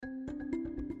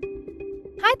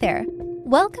Hi there.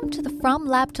 Welcome to the From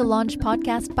Lab to Launch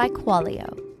podcast by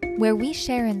Qualio, where we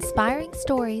share inspiring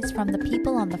stories from the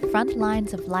people on the front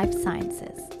lines of life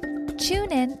sciences. Tune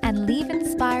in and leave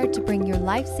inspired to bring your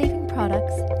life-saving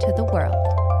products to the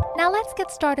world. Now let's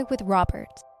get started with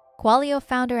Robert, Qualio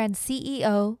founder and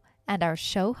CEO, and our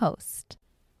show host.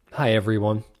 Hi,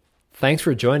 everyone. Thanks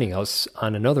for joining us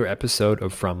on another episode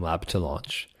of From Lab to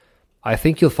Launch. I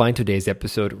think you'll find today's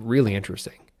episode really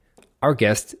interesting. Our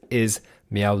guest is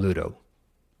Miao Ludo.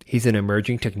 He's an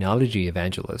emerging technology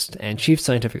evangelist and chief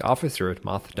scientific officer at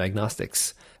Moth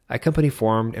Diagnostics, a company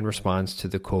formed in response to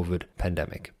the COVID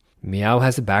pandemic. Miao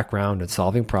has a background in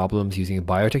solving problems using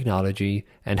biotechnology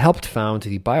and helped found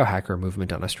the biohacker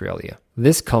movement in Australia.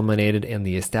 This culminated in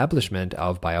the establishment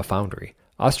of BioFoundry,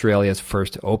 Australia's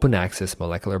first open-access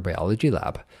molecular biology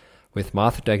lab, with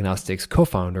Moth Diagnostics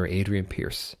co-founder Adrian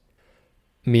Pearce.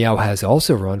 Miao has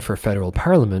also run for federal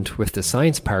parliament with the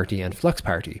Science Party and Flux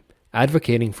Party,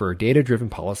 advocating for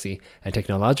data-driven policy and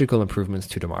technological improvements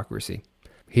to democracy.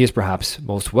 He is perhaps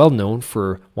most well known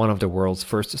for one of the world's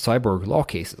first cyborg law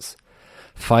cases,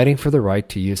 fighting for the right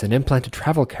to use an implanted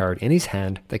travel card in his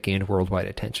hand that gained worldwide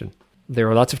attention. There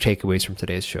are lots of takeaways from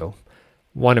today's show,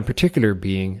 one in particular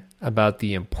being about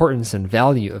the importance and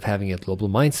value of having a global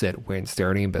mindset when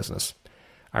starting a business.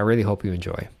 I really hope you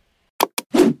enjoy.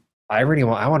 I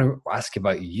want to ask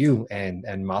about you and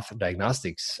Moth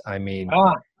Diagnostics. I mean,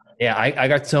 I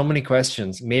got so many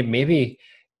questions. Maybe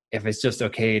if it's just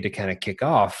okay to kind of kick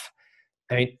off,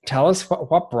 I mean, tell us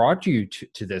what brought you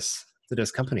to this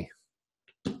company.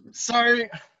 So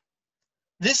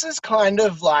this is kind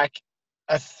of like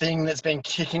a thing that's been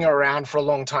kicking around for a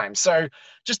long time. So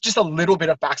just a little bit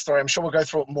of backstory. I'm sure we'll go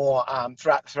through it more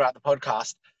throughout the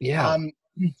podcast. Yeah.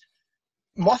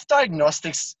 Moth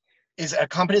Diagnostics is a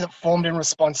company that formed in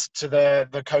response to the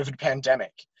COVID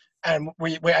pandemic. And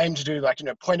we aim to do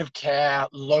point of care,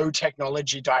 low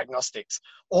technology diagnostics.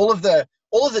 All of the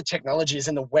technology is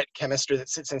in the wet chemistry that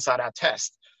sits inside our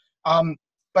test.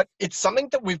 But it's something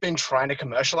that we've been trying to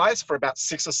commercialize for about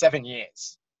 6 or 7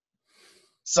 years.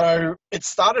 So it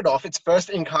started off, its first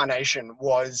incarnation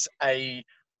was a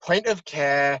point of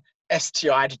care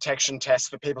STI detection test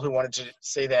for people who wanted to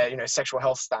see their, sexual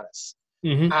health status.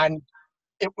 Mm-hmm. And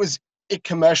it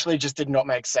commercially just did not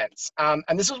make sense.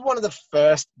 And this was one of the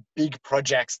first big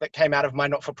projects that came out of my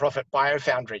not-for-profit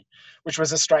BioFoundry, which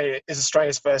was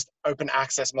Australia's first open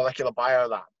access molecular bio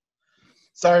lab.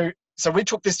 So we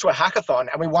took this to a hackathon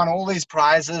and we won all these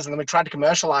prizes, and then we tried to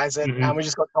commercialize it. Mm-hmm. And we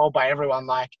just got told by everyone,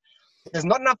 there's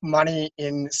not enough money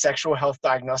in sexual health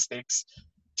diagnostics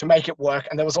to make it work.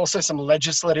 And there was also some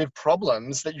legislative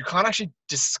problems that you can't actually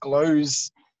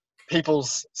disclose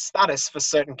people's status for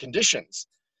certain conditions.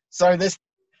 So there's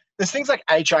things like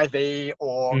HIV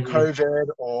or mm-hmm. COVID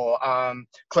or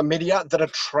chlamydia that are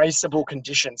traceable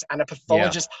conditions, and a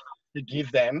pathologist has to give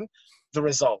them the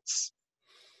results.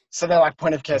 So they're like,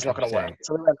 point of care is not going to work.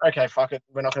 So we went, okay, fuck it,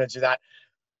 we're not going to do that.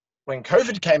 When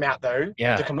COVID came out though,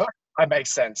 the commercial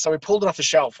makes sense. So we pulled it off the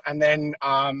shelf, and then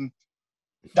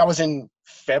that was in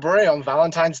February on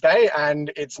Valentine's Day,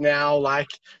 and it's now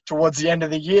towards the end of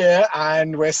the year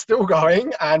and we're still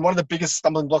going. And one of the biggest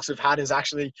stumbling blocks we've had is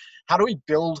actually, how do we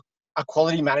build a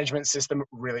quality management system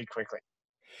really quickly?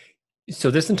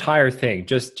 So this entire thing,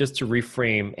 just to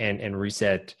reframe and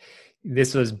reset,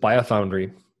 this was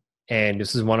BioFoundry, and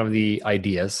this is one of the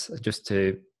ideas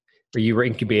where you were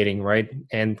incubating, right?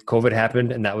 And COVID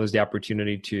happened, and that was the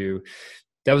opportunity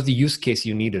that was the use case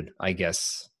you needed, I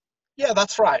guess. Yeah,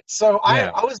 that's right. So I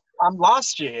was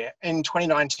last year in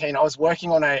 2019, I was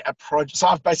working on a project. So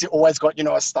I've basically always got,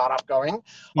 a startup going.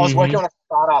 I was working on a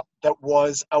startup that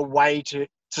was a way to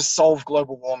solve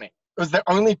global warming. It was the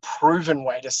only proven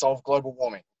way to solve global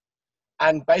warming.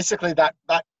 And basically that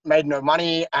made no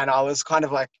money. And I was kind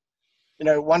of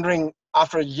wondering,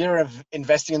 after a year of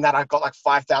investing in that, I got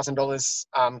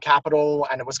 $5,000 capital,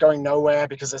 and it was going nowhere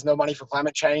because there's no money for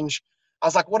climate change. I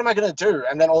was like, what am I going to do?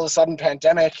 And then all of a sudden,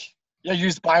 pandemic,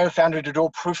 used BioFoundry to do a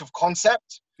proof of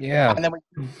concept. Yeah. And then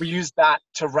we used that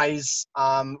to raise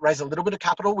a little bit of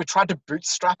capital. We tried to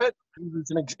bootstrap it,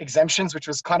 some exemptions, which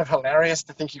was kind of hilarious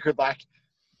to think you could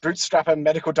bootstrap a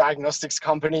medical diagnostics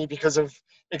company because of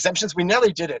exemptions. We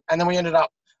nearly did it. And then we ended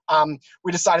up,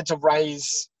 we decided to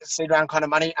raise seed round kind of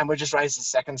money, and we just raised the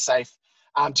second safe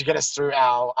to get us through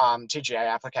our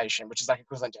TGA application, which is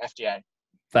equivalent to FDA.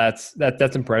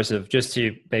 That's impressive. Just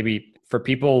to maybe for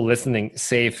people listening,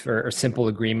 SAFE or simple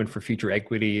agreement for future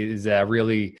equity is a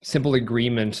really simple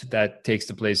agreement that takes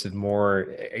the place of more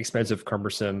expensive,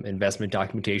 cumbersome investment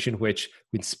documentation, which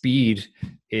with speed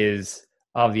is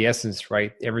of the essence,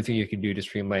 right? Everything you can do to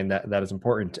streamline that is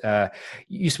important.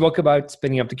 You spoke about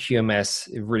spinning up the QMS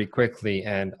really quickly,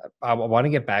 and I want to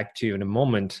get back to in a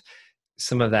moment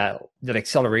some of that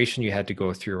acceleration you had to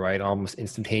go through, right? Almost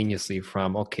instantaneously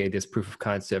from, okay, this proof of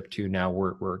concept to now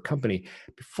we're a company.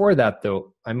 Before that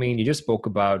though, I mean, you just spoke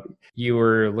about you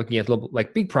were looking at little,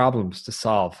 like big problems to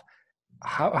solve.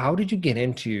 How did you get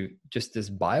into just this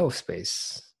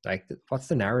biospace? Like, what's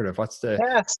the narrative? What's the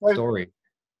Yeah, so story?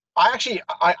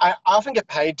 I often get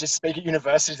paid to speak at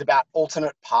universities about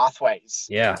alternate pathways.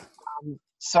 Yeah.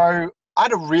 So I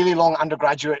had a really long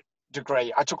undergraduate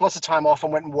degree. I took lots of time off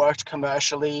and went and worked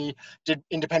commercially, did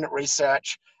independent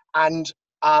research. And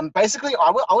basically,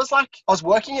 I was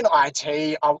working in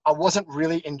IT. I wasn't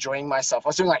really enjoying myself. I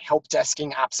was doing like help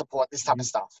desking, app support, this type of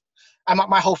stuff. And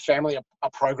my whole family are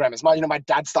programmers. My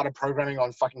dad started programming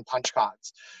on fucking punch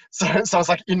cards. So I was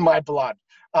like in my blood.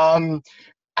 And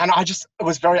it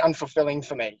was very unfulfilling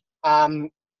for me.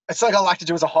 It's something I like to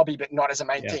do as a hobby, but not as a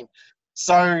main thing.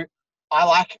 So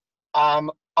I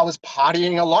was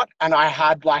partying a lot, and I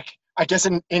had I guess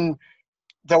in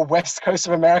the West Coast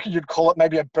of America, you'd call it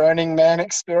maybe a Burning Man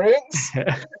experience.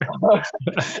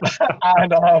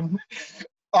 And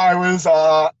I was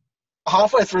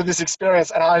halfway through this experience,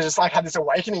 and I just had this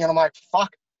awakening, and I'm like,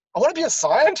 fuck, I want to be a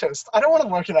scientist. I don't want to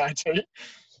work in IT.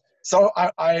 So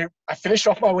I finished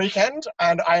off my weekend,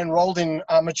 and I enrolled in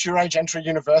Mature Age Entry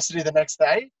University the next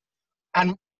day.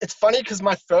 And it's funny because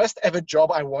my first ever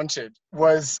job I wanted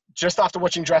was just after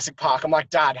watching Jurassic Park. I'm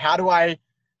like, Dad, how do I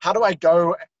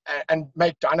go and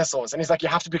make dinosaurs? And he's like, you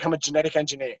have to become a genetic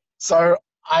engineer. So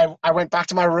I went back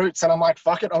to my roots, and I'm like,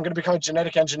 fuck it, I'm going to become a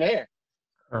genetic engineer.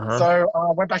 Uh-huh. So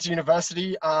I went back to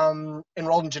university,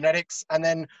 enrolled in genetics. And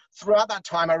then throughout that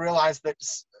time, I realized that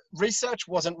research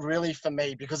wasn't really for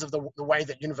me because of the way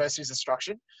that universities are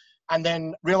structured. And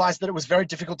then realized that it was very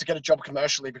difficult to get a job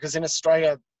commercially because in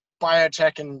Australia,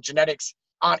 biotech and genetics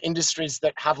aren't industries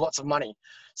that have lots of money.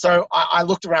 So I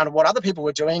looked around at what other people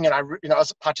were doing, and I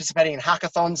was participating in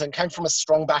hackathons and came from a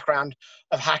strong background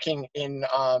of hacking in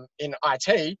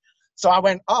IT. So I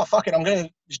went, oh, fuck it, I'm going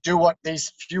to do what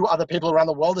these few other people around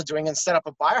the world are doing and set up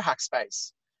a biohack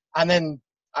space. And then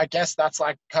I guess that's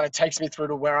kind of takes me through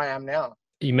to where I am now.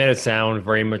 You made it sound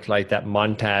very much like that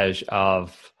montage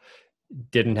of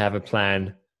didn't have a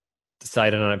plan,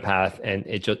 decided on a path, and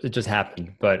it just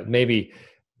happened. But maybe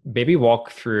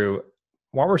walk through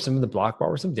what were some of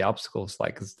the obstacles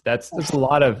like? Because it's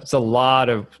a lot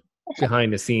of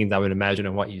behind the scenes, I would imagine,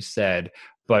 on what you said.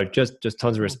 But just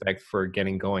tons of respect for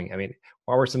getting going. I mean,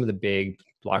 what were some of the big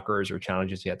blockers or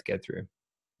challenges you had to get through?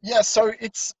 Yeah, so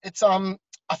it's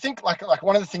I think like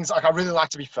one of the things, I really like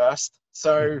to be first.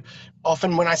 So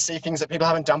often when I see things that people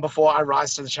haven't done before, I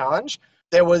rise to the challenge.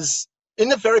 There was in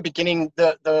the very beginning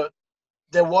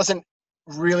there wasn't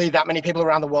really that many people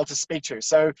around the world to speak to.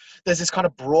 So there's this kind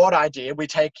of broad idea. We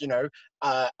take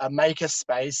a maker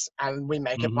space and we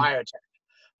make it biotech.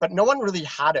 But no one really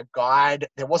had a guide.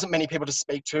 There wasn't many people to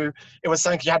speak to. It was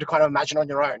something you had to kind of imagine on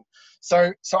your own.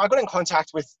 So I got in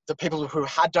contact with the people who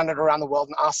had done it around the world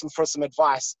and asked them for some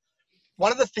advice.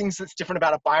 One of the things that's different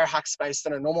about a biohack space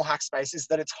than a normal hack space is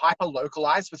that it's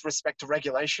hyper-localized with respect to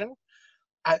regulation.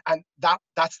 And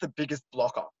that's the biggest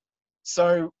blocker.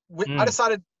 So I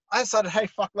decided, hey,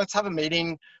 fuck, let's have a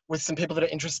meeting with some people that are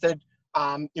interested.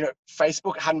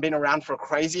 Facebook hadn't been around for a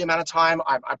crazy amount of time.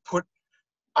 I put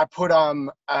an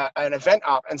event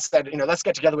up and said, let's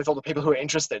get together with all the people who are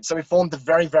interested. So we formed a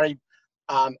very, very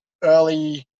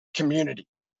early community.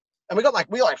 And we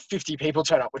got 50 people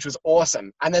turn up, which was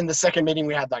awesome. And then the second meeting,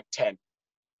 we had 10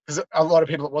 because a lot of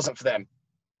people, it wasn't for them.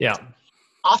 Yeah.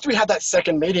 After we had that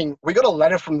second meeting, we got a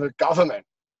letter from the government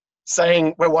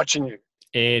saying, we're watching you.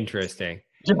 Interesting.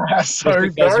 Yeah. So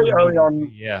very early on,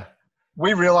 yeah,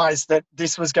 we realized that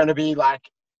this was going to be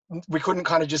we couldn't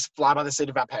kind of just fly by the seat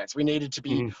of our pants. We needed to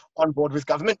be on board with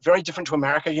government. Very different to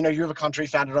America. You have a country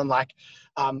founded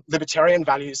on libertarian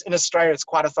values. In Australia, it's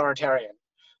quite authoritarian.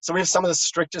 So we have some of the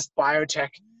strictest biotech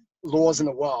laws in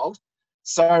the world.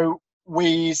 So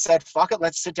we said, fuck it,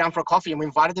 let's sit down for a coffee. And we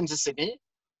invited them to Sydney.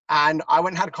 And I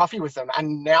went and had a coffee with them.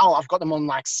 And now I've got them on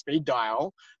speed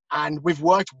dial. And we've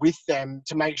worked with them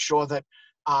to make sure that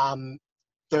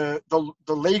the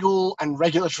legal and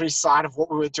regulatory side of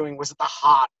what we were doing was at the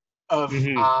heart of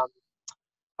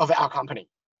our company.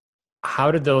 How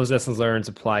did those lessons learned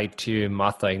apply to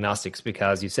Moth Diagnostics?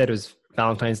 Because you said it was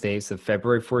Valentine's Day, so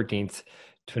February 14th,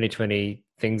 2020.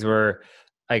 Things were,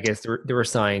 I guess, there were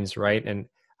signs, right? And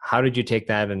how did you take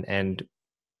that and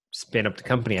spin up the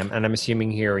company? And I'm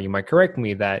assuming here, you might correct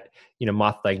me, that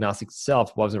Moth Diagnostics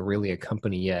itself wasn't really a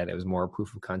company yet. It was more a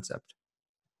proof of concept.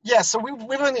 Yeah, so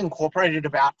we've only incorporated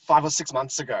about 5 or 6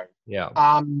 months ago. Yeah.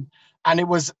 And it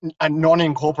was a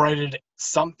non-incorporated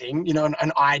something,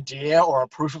 an idea or a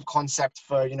proof of concept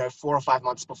for, 4 or 5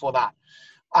 months before that.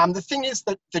 The thing is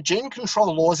that the gene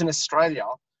control laws in Australia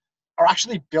are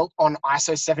actually built on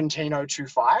ISO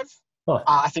 17025, Huh.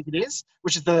 I think it is,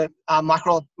 which is the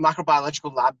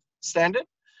microbiological lab standard.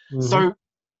 Mm-hmm.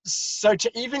 So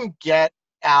to even get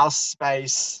our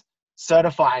space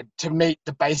certified to meet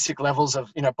the basic levels of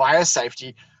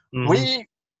biosafety, Mm-hmm. we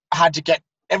had to get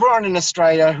everyone in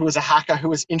Australia who was a hacker who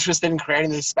was interested in creating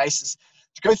these spaces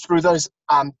to go through those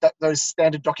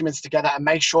standard documents together and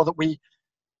make sure that we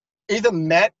either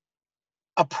met,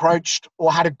 approached,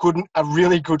 or had a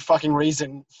really good fucking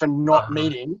reason for not Uh-huh.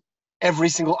 meeting every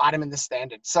single item in the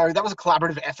standard. So that was a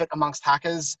collaborative effort amongst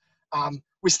hackers.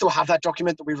 We still have that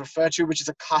document that we refer to, which is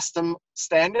a custom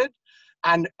standard.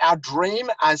 And our dream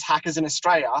as hackers in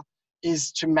Australia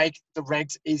is to make the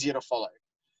regs easier to follow.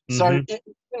 So Mm-hmm.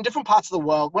 in different parts of the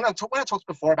world, when I talked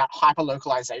before about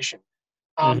hyper-localization,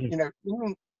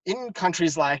 Mm-hmm. in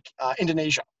countries like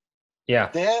Indonesia,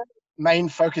 Yeah. their main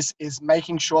focus is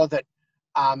making sure that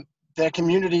their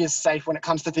community is safe when it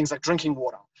comes to things like drinking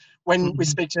water. When we Mm-hmm.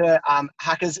 speak to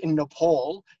hackers in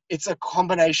Nepal, it's a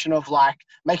combination of like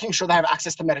making sure they have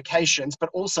access to medications, but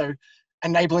also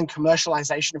enabling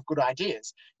commercialization of good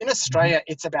ideas. In Mm-hmm. Australia,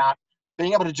 it's about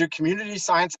being able to do community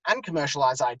science and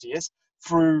commercialize ideas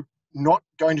through not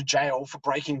going to jail for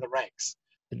breaking the regs.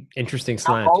 Interesting Our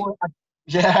slant. goal,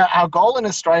 our goal in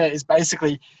Australia is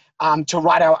basically to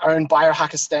write our own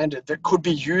biohacker standard that could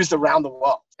be used around the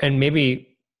world. And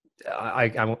maybe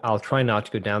I'll try not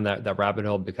to go down that rabbit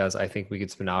hole because I think we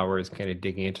could spend hours kind of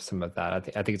digging into some of that. I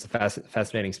think it's a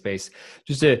fascinating space.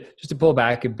 Just to pull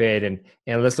back a bit and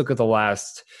let's look at the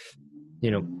last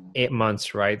 8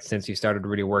 months, right, since you started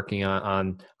really working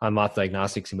on moth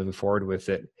diagnostics and moving forward with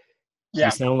it. You Yeah.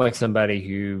 sound like somebody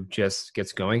who just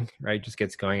gets going, right? Just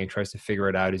gets going and tries to figure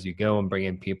it out as you go and bring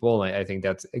in people. I think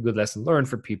that's a good lesson learned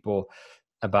for people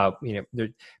about,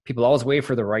 people always wait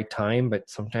for the right time, but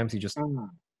sometimes you just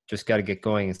got to get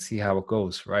going and see how it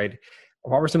goes, right?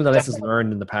 What were some of the lessons Definitely.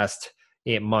 learned in the past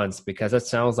 8 months? Because that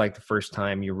sounds like the first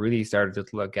time you really started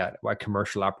to look at what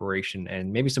commercial operation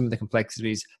and maybe some of the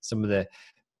complexities, some of the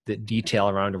detail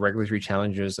around the regulatory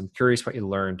challenges. I'm curious what you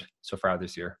learned so far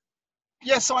this year.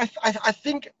 Yeah, so I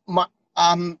think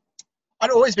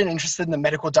I'd always been interested in the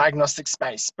medical diagnostic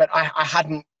space, but I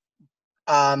hadn't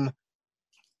um,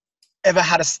 ever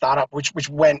had a startup which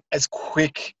went as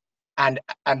quick and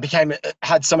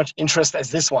had so much interest as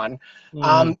this one.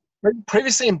 Mm,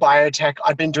 Previously in biotech,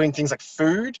 I'd been doing things like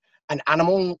food and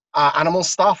animal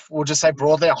stuff. We'll just say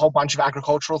broadly a whole bunch of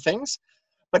agricultural things,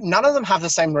 but none of them have the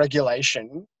same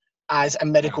regulation as a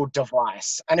medical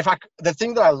device. And the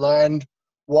thing that I learned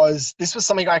was this was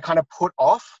something I kind of put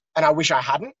off, and I wish I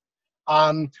hadn't.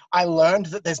 I learned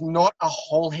that there's not a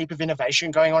whole heap of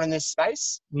innovation going on in this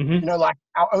space. mm-hmm. Like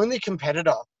our only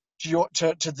competitor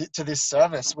to this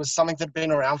service was something that had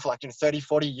been around for like 30,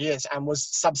 40 years and was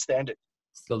substandard.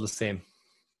 Still the same.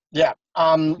 Yeah.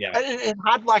 Yeah. It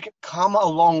had like come a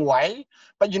long way,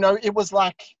 but it was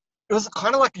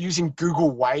kind of like using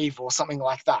Google Wave or something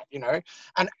like that,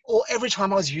 and every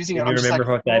time I was using it, Can you I'm just like,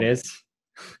 remember what that oh, is?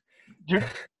 dude,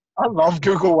 I love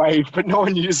Google Wave, but no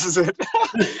one uses it.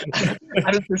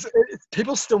 And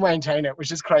people still maintain it,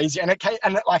 which is crazy. And I did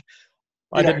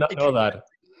not it know that.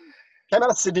 came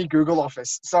out of Sydney Google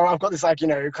office. So I've got this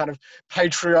kind of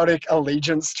patriotic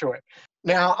allegiance to it.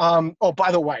 Now, oh,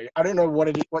 by the way, I don't know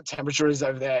what temperature is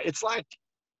over there. It's like,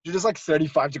 dude, it's like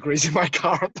 35 degrees in my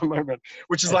car at the moment,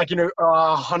 which is like,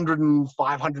 105,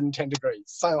 110 degrees,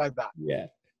 something like that. Yeah,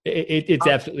 it's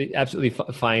Um, absolutely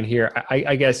fine here.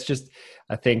 I guess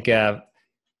I think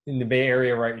in the Bay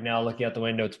Area right now, looking out the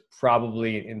window, it's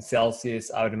probably in Celsius.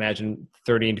 I would imagine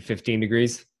 13 to 15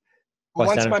 degrees. What's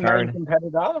Once down in my main Fahrenheit?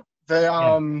 competitor,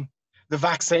 Yeah. the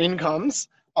vaccine comes,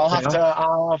 I'll have Yeah.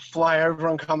 to fly over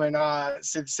and come and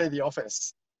see the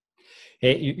office.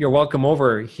 Hey, you're welcome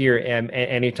over here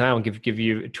anytime. I'll give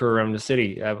you a tour around the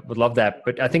city. I would love that.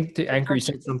 But I think to anchor, you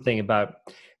said something about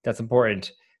that's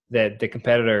important, that the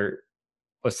competitor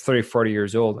was 30, 40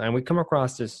 years old. And we come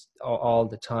across this all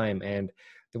the time. And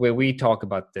the way we talk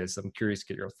about this, I'm curious to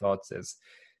get your thoughts, is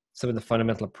some of the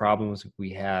fundamental problems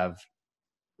we have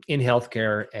in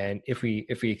healthcare. And if we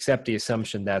accept the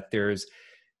assumption that there's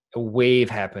a wave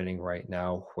happening right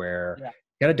now where Yeah,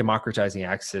 kind of democratizing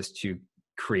access to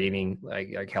creating like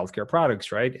healthcare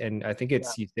products, right? And I think yeah.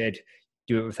 you said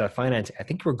do it without finance. I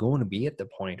think we're going to be at the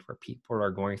point where people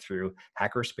are going through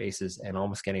hacker spaces and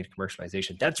almost getting to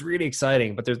commercialization. That's really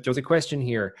exciting. But there's a question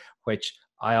here which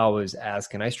I always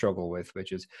ask and I struggle with,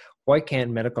 which is why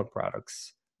can't medical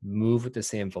products move with the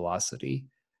same velocity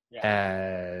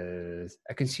as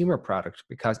a consumer product?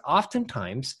 Because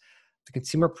oftentimes the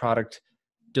consumer product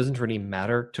doesn't really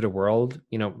matter to the world,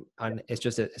 and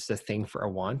it's a thing for a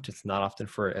want. It's not often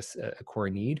for a core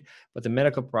need, but the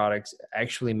medical products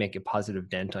actually make a positive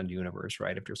dent on the universe,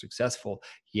 right? If they're successful,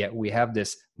 yet we have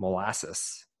this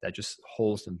molasses that just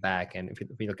holds them back. And if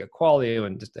you look at Qualio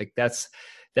and just like that's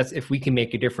if we can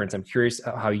make a difference. I'm curious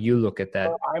how you look at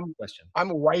that question. I'm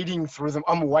wading through them.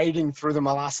 I'm wading through the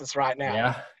molasses right now.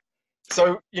 Yeah.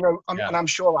 So, and I'm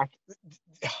sure like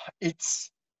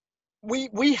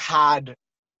we had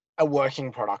a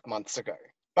working product months ago,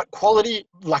 but quality,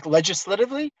 like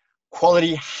legislatively,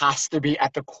 quality has to be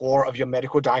at the core of your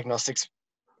medical diagnostics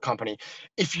company.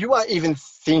 If you are even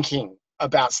thinking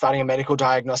about starting a medical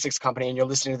diagnostics company and you're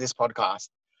listening to this podcast,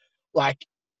 like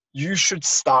you should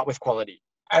start with quality.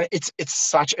 And it's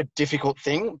such a difficult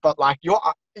thing, but like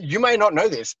you may not know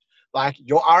this, like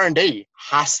your R&D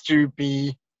has to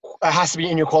be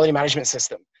in your quality management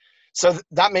system. So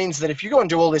that means that if you go and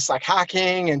do all this like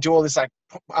hacking and do all this like,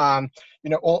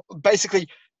 basically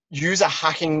use a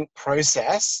hacking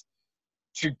process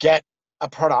to get a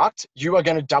product, you are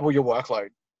going to double your workload.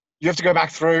 You have to go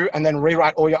back through and then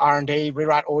rewrite all your R&D,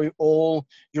 rewrite all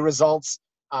your results,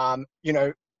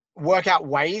 work out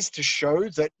ways to show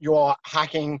that your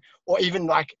hacking or even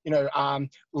like,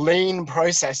 lean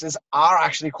processes are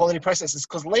actually quality processes,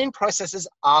 because lean processes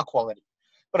are quality.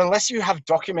 But unless you have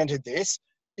documented this,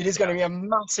 it is going to be a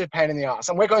massive pain in the ass.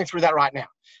 And we're going through that right now.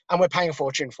 And we're paying a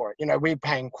fortune for it. We're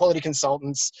paying quality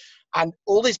consultants, and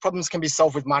all these problems can be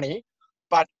solved with money.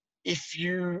 But if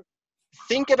you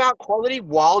think about quality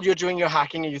while you're doing your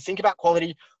hacking, and you think about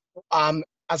quality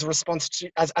as a response to,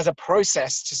 as a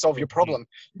process to solve your problem,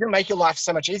 you're going to make your life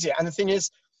so much easier. And the thing is,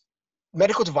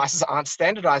 medical devices aren't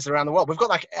standardized around the world. We've got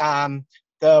like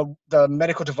the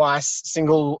medical device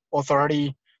single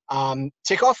authority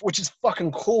tick off, which is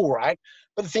fucking cool, right?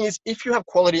 But the thing is, if you have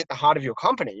quality at the heart of your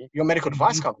company, your medical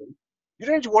device company, you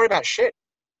don't need to worry about shit.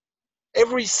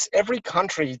 Every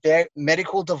country, their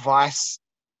medical device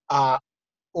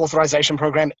authorization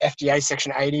program, FDA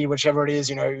Section 80, whichever it is,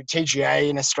 TGA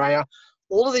in Australia,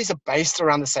 all of these are based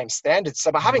around the same standards.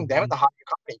 So by having them at the heart of your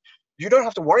company, you don't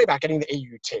have to worry about getting the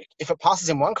EU tick. If it passes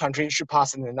in one country, it should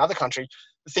pass in another country.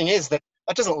 The thing is that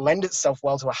doesn't lend itself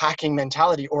well to a hacking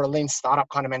mentality or a lean startup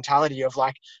kind of mentality of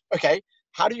like, okay,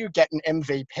 how do you get an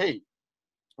MVP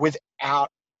without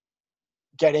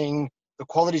getting the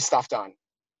quality stuff done?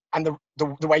 And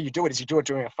the way you do it is you do it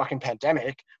during a fucking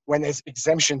pandemic when there's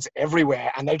exemptions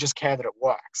everywhere and they just care that it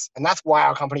works. And that's why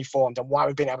our company formed and why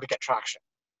we've been able to get traction.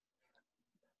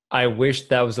 I wish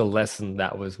that was a lesson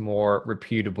that was more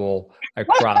repeatable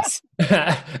across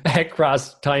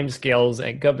across timescales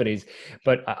and companies.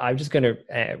 But I'm just going to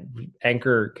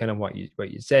anchor kind of what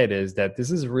you said, is that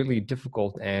this is really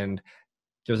difficult, and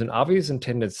there's an obvious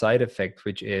intended side effect,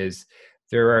 which is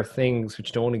there are things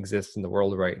which don't exist in the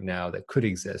world right now that could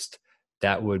exist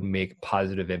that would make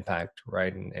positive impact,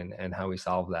 right? And how we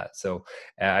solve that. So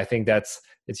I think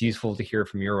it's useful to hear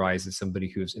from your eyes as somebody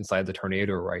who's inside the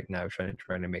tornado right now, trying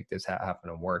to make this happen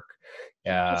and work.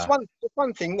 Just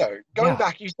one thing though, going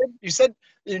back, you said,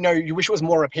 you wish it was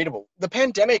more repeatable. The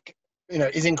pandemic,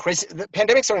 is increasing. The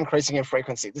pandemics are increasing in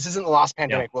frequency. This isn't the last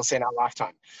pandemic we'll see in our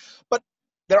lifetime, but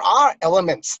there are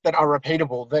elements that are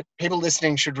repeatable that people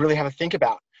listening should really have a think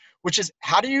about, which is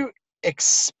how do you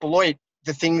exploit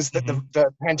the things that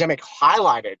the pandemic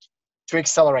highlighted to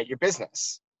accelerate your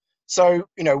business. So,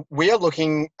 we are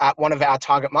looking at one of our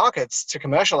target markets to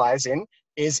commercialize in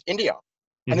is India.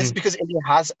 And this is because India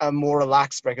has a more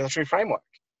relaxed regulatory framework.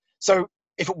 So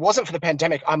if it wasn't for the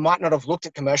pandemic, I might not have looked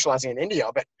at commercializing in India,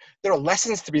 but there are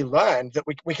lessons to be learned that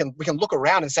we can look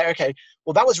around and say, okay,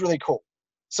 well, that was really cool.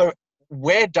 So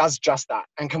where does just that?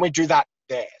 And can we do that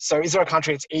there? So is there a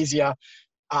country it's easier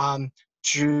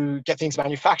to get things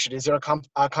manufactured? Is there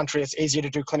a country it's easier to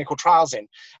do clinical trials in?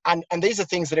 And these are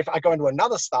things that if I go into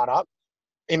another startup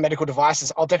in medical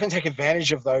devices, I'll definitely take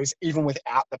advantage of those even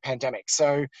without the pandemic.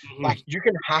 So like you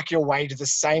can hack your way to the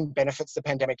same benefits the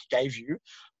pandemic gave you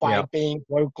by being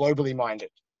globally minded.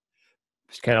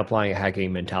 Just kind of applying a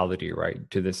hacking mentality, right,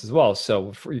 to this as well.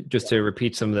 So to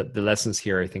repeat some of the lessons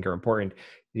here, I think are important.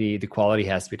 The quality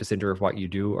has to be at the center of what you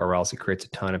do, or else it creates a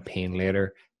ton of pain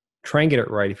later. Try and get it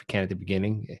right if you can at the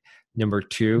beginning. Number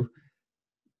two,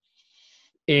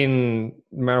 no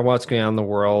matter what's going on in the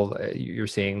world, you're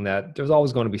saying that there's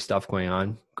always going to be stuff going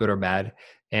on, good or bad.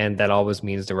 And that always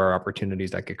means there are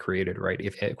opportunities that get created, right?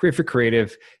 If you're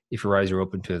creative, if your eyes are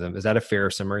open to them. Is that a fair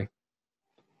summary?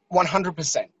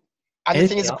 100%. And the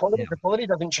thing is, the quality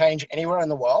doesn't change anywhere in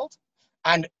the world.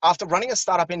 And after running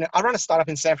I ran a startup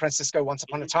in San Francisco once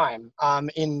upon a time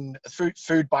in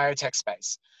food biotech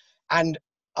space. And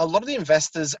a lot of the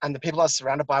investors and the people I was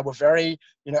surrounded by were very,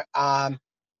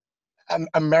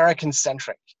 American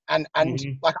centric. And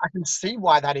like, I can see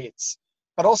why that is.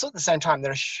 But also at the same time,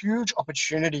 there are huge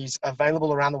opportunities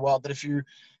available around the world that if you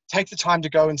take the time to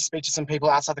go and speak to some people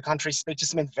outside the country, speak to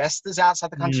some investors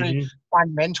outside the country,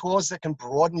 find mentors that can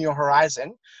broaden your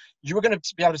horizon, you are going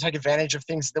to be able to take advantage of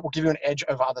things that will give you an edge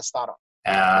over other startups.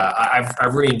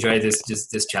 I've really enjoyed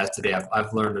this chat today.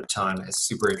 I've learned a ton. It's a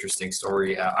super interesting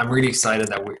story. I'm really excited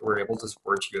that we're able to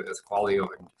support you with Qualio,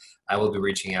 and I will be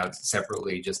reaching out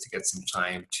separately just to get some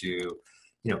time to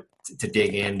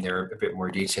dig in there a bit more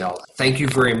detail. Thank you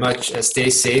very much.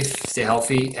 Stay safe, stay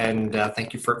healthy, and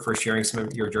thank you for sharing some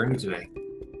of your journey today.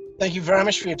 Thank you very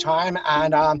much for your time,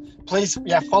 and please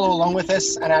follow along with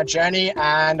us and our journey,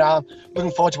 and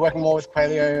looking forward to working more with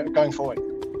Qualio going forward.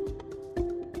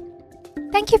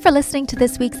 Thank you for listening to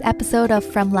this week's episode of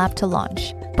From Lab to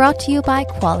Launch, brought to you by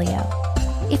Qualio.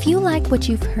 If you like what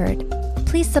you've heard,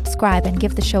 please subscribe and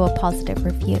give the show a positive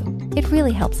review. It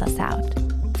really helps us out.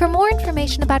 For more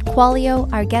information about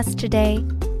Qualio, our guest today,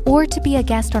 or to be a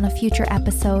guest on a future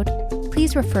episode,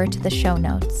 please refer to the show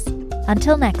notes.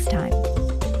 Until next time.